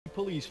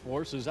police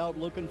force is out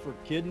looking for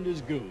Kid and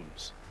his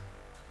goons.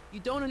 You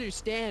don't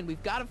understand.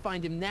 We've got to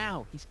find him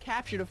now. He's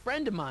captured a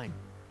friend of mine.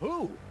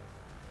 Who?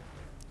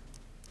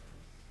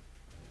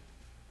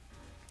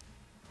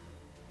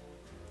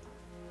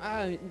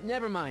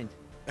 Never mind.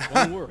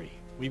 Don't worry.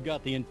 We've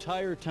got the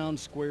entire town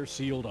square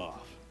sealed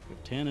off.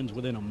 If Tannen's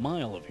within a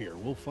mile of here,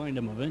 we'll find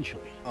him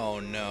eventually. Oh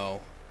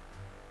no.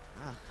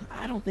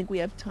 I don't think we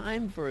have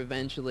time for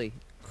eventually.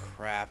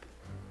 Crap.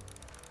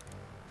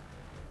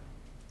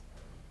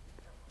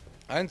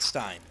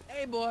 Einstein.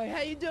 Hey boy,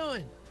 how you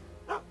doing?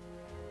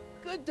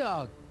 Good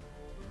dog.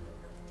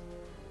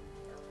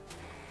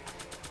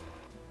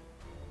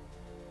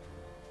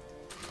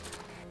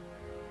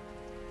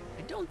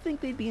 I don't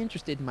think they'd be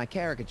interested in my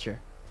caricature.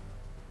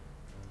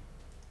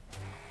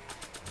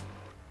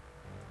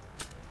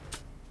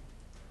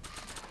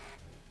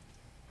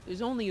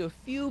 There's only a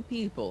few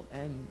people,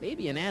 and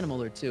maybe an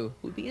animal or two,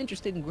 who'd be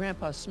interested in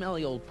Grandpa's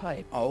smelly old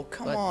pipe. Oh,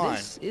 come but on.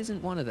 This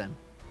isn't one of them.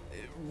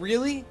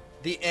 Really?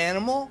 The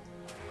animal?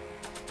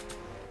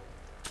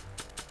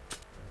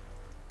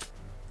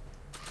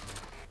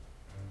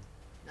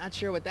 Not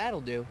sure what that'll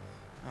do.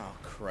 Oh,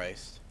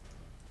 Christ.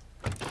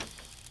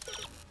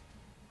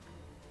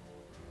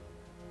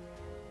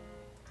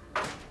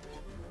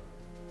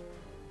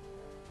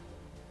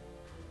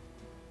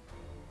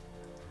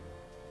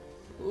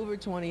 Hoover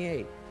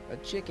 28. A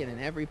chicken in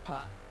every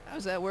pot.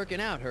 How's that working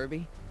out,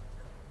 Herbie?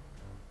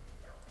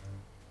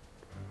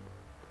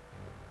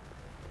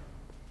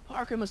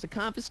 Parker must have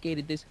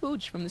confiscated this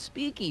hooch from the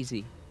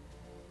speakeasy.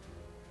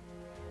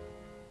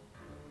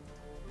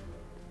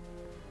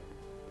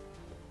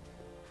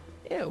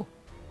 Ew.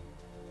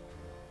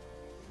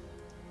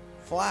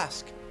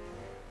 Flask.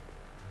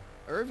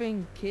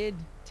 Irving Kid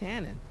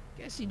Tannen.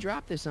 Guess he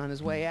dropped this on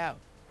his way out.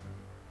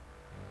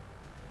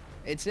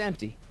 It's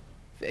empty.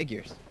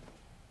 Figures.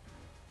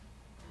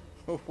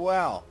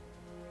 Well,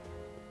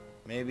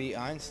 maybe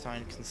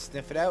Einstein can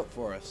sniff it out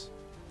for us.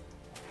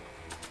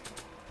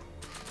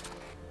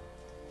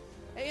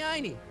 Hey,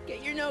 Einie,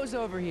 get your nose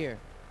over here.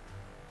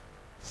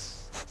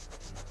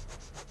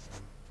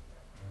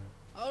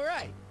 All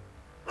right.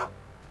 I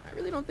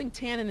really don't think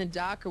Tannen and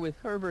Doc are with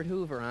Herbert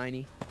Hoover,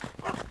 Einie.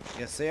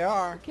 Yes, they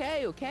are.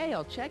 Okay,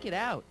 I'll check it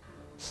out.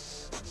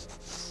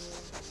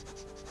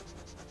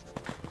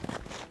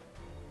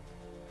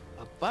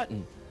 A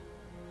button.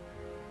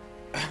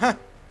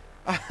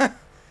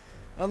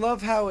 I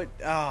love how it...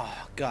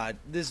 Oh, God.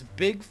 This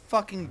big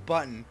fucking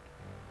button.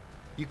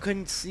 You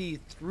couldn't see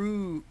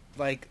through,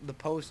 like, the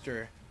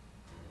poster.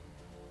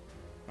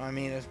 I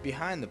mean, it was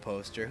behind the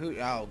poster. Who?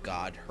 Oh,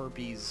 God.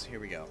 Herpes.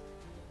 Here we go.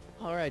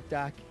 All right,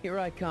 Doc. Here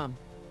I come.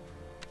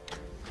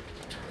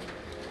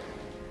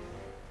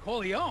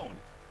 Corleone?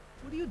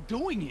 What are you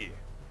doing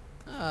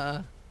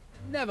here?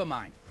 Never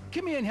mind.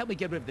 Come here and help me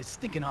get rid of this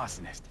stinking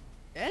arsonist.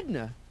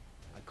 Edna.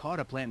 I caught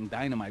her planting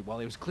dynamite while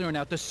he was clearing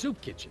out the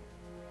soup kitchen.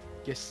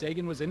 Guess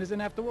Sagan was innocent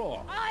after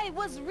all. I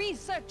was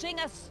researching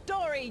a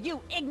story,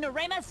 you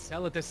ignoramus!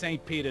 Tell it to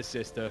St. Peter,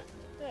 sister.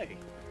 Hey,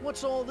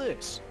 what's all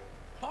this?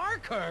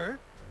 Parker?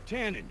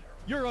 Tannen,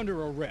 you're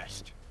under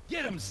arrest.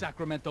 Get him,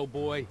 Sacramento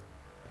boy.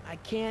 I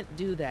can't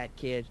do that,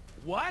 kid.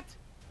 What?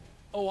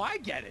 Oh, I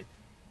get it.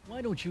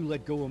 Why don't you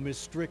let go of Miss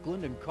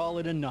Strickland and call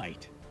it a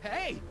night?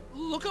 Hey,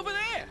 look over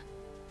there.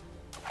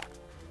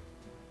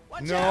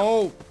 Watch out.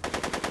 No!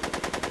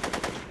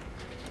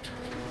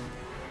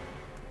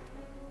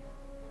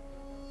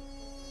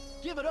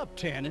 Give it up,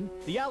 Tannen.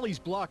 The alley's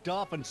blocked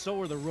off and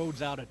so are the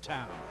roads out of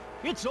town.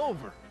 It's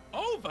over.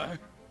 Over?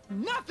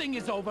 Nothing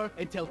is over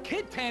until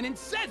Kid Tannen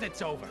says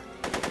it's over.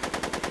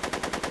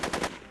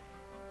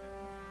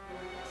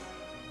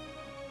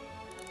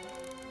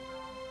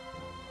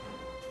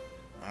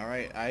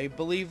 Alright, I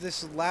believe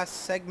this is the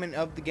last segment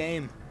of the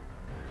game.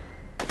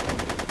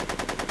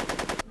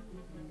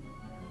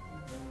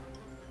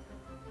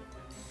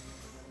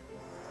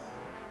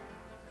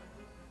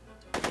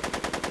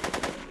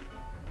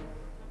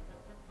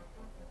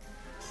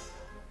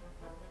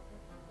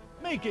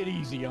 Make it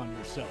easy on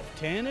yourself,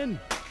 Tannen.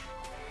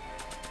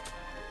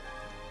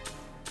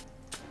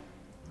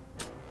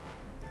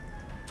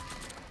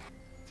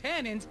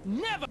 Tannen's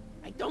never...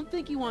 I don't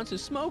think he wants to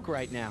smoke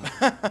right now.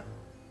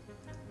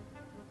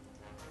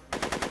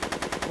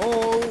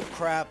 Oh,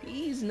 crap.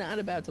 He's not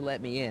about to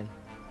let me in.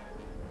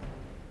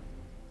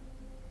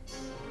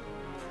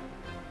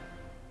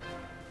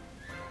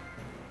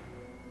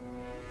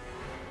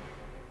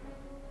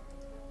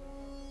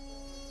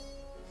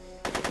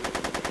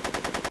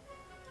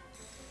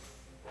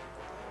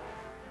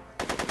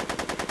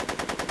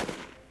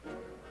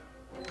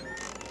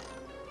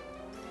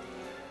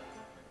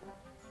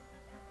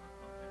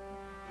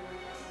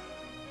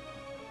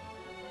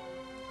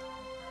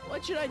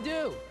 What should I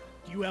do?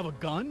 Do you have a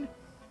gun?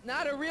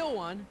 Not a real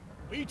one.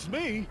 Beats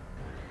me.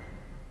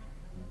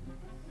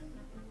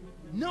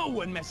 No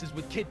one messes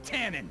with Kid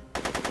Tannen.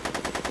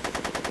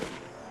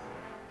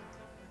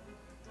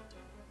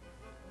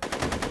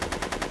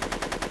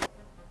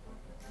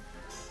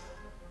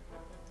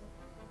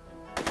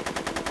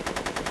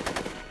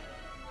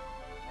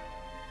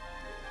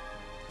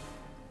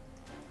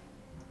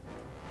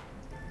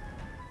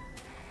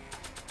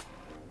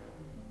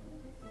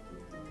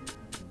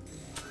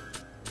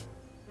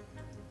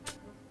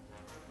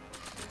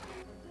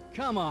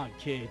 Come on,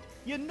 kid.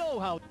 You know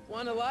how...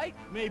 Want a light?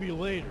 Maybe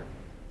later.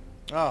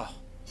 Oh.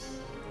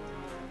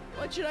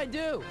 What should I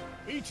do?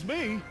 Beats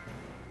me.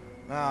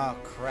 Oh,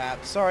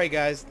 crap. Sorry,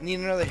 guys. Need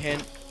another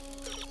hint.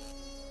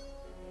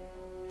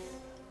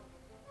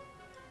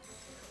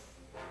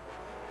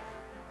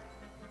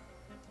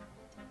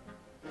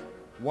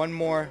 One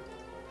more.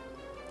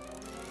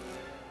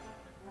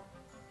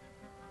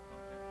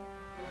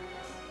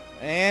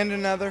 And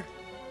another.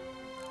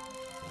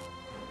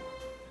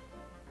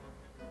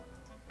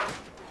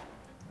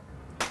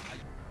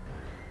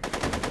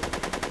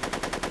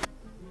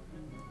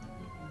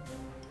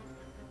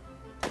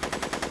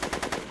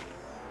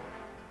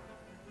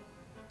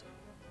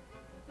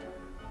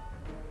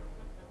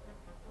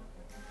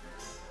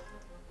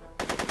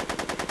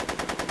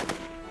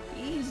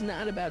 He's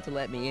not about to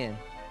let me in.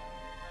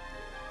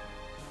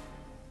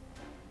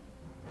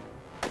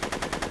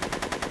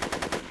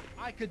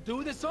 I could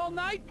do this all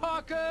night,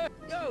 Parker!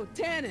 Yo,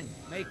 Tannen!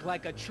 Make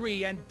like a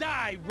tree and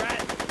die,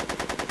 rat!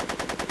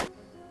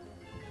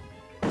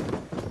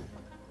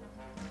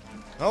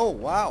 Oh,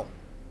 wow.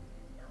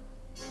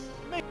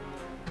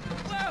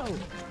 Whoa!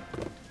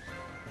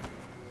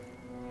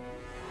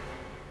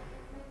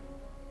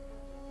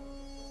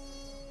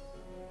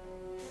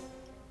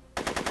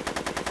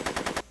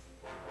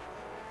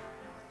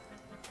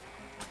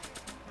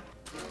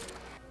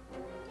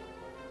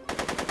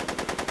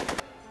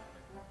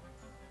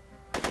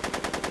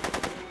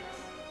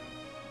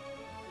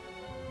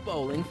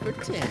 Bowling for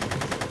 10.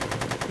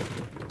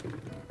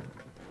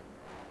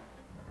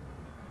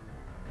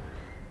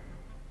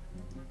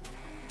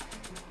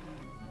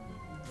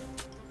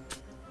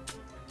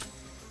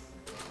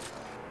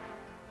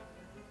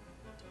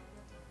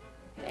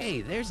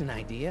 Hey, there's an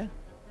idea.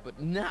 But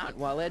not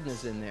while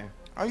Edna's in there.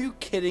 Are you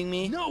kidding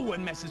me? No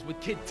one messes with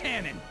Kid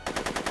Tannen!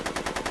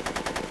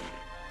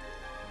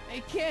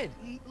 Hey, kid!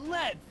 Eat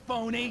lead,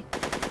 phony!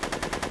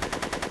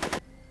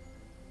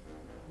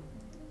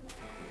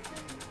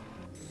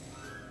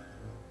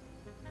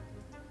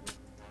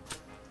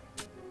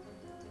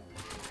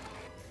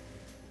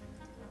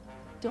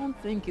 Don't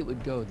think it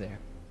would go there.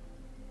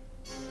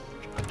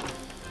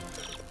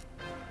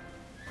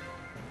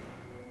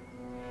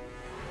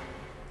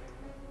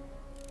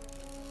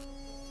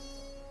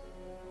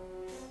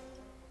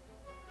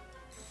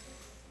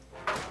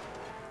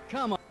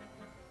 Come on.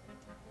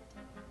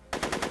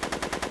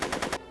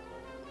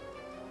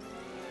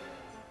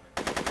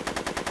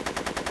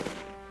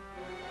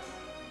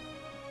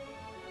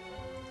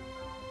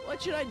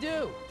 What should I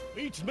do?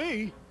 Beats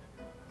me.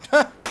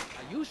 Are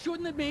you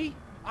shooting at me?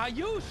 Are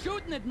you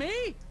shooting at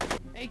me?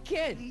 Hey,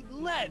 kid! Eat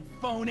lead,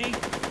 phony!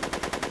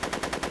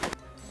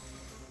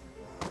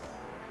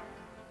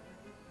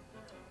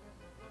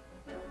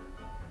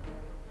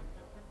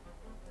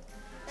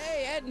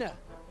 Hey, Edna!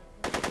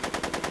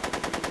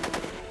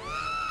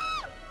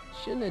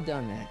 Shouldn't have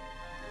done that.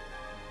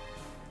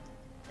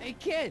 Hey,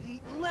 kid!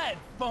 Eat lead,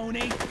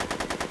 phony!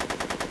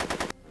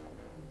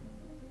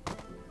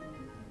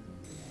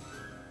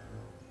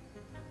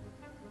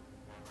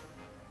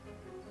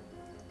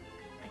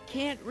 I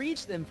can't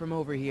reach them from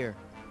over here.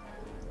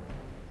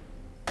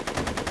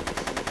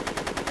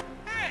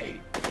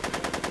 Hey!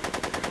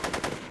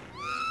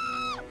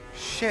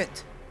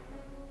 Shit.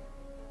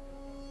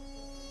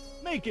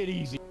 Make it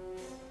easy.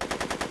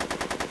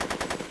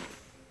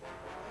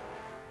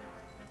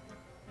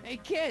 Hey,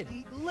 kid!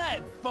 Eat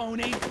lead,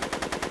 phony!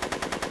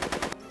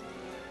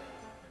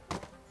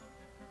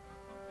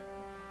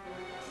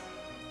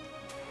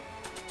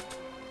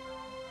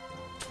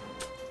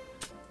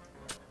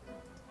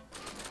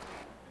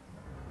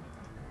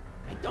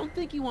 I don't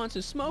think he wants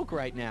to smoke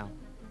right now.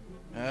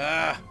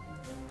 Ah.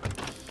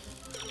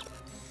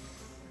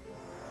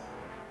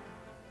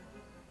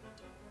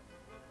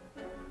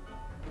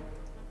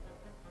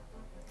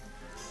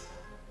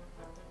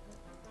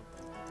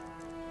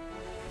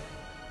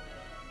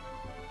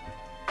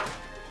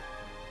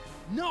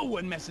 No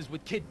one messes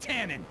with Kid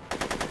Tannen!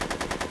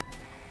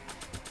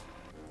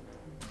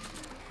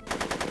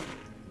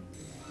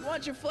 You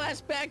want your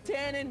flask back,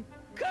 Tannen?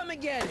 Come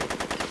and get it!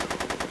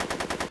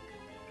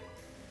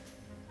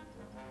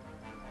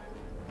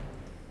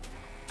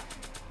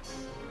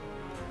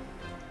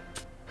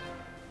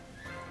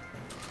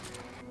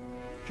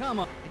 Come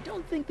on. I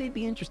don't think they'd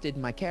be interested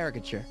in my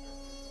caricature.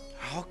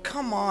 Oh,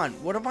 come on.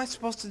 What am I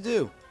supposed to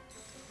do?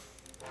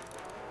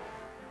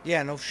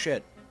 Yeah, no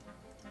shit.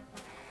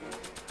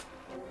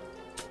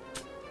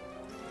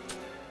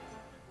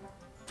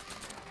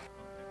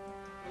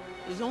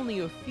 There's only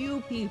a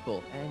few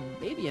people,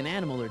 and maybe an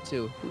animal or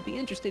two, who'd be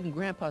interested in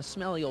Grandpa's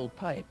smelly old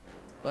pipe.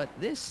 But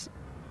this...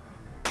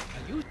 Are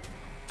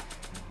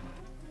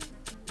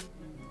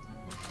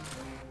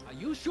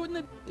you shooting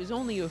at... There's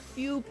only a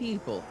few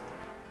people.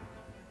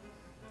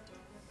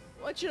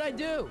 What should I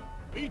do?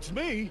 Beats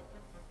me.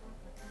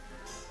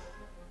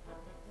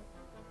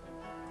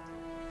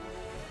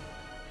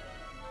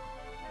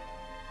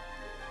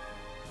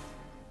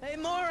 Hey,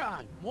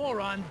 moron! More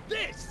on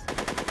this!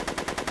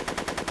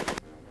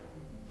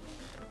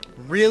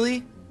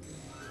 Really?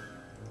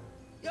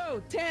 Yo, Yo,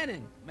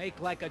 Tannen!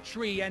 Make like a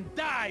tree and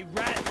die,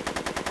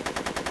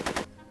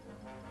 rat!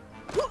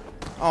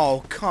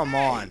 Oh, come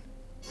on.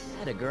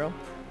 Atta girl.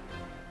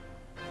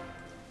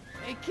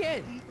 Hey,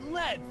 kid! Eat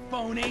lead,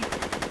 phony!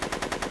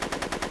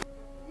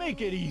 Make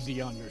it easy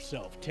on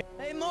yourself,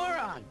 Hey,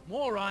 moron!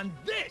 More on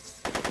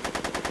this!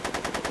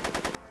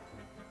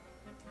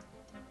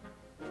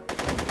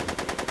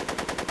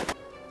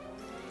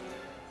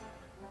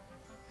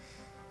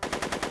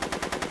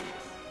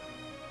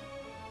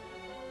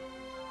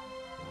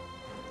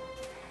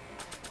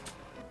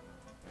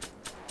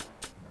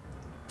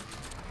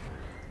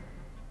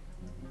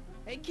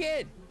 Hey,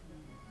 kid!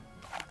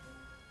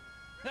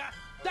 Ha,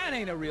 that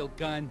ain't a real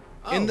gun.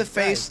 In Oh, the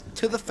face, right.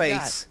 to the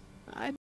face.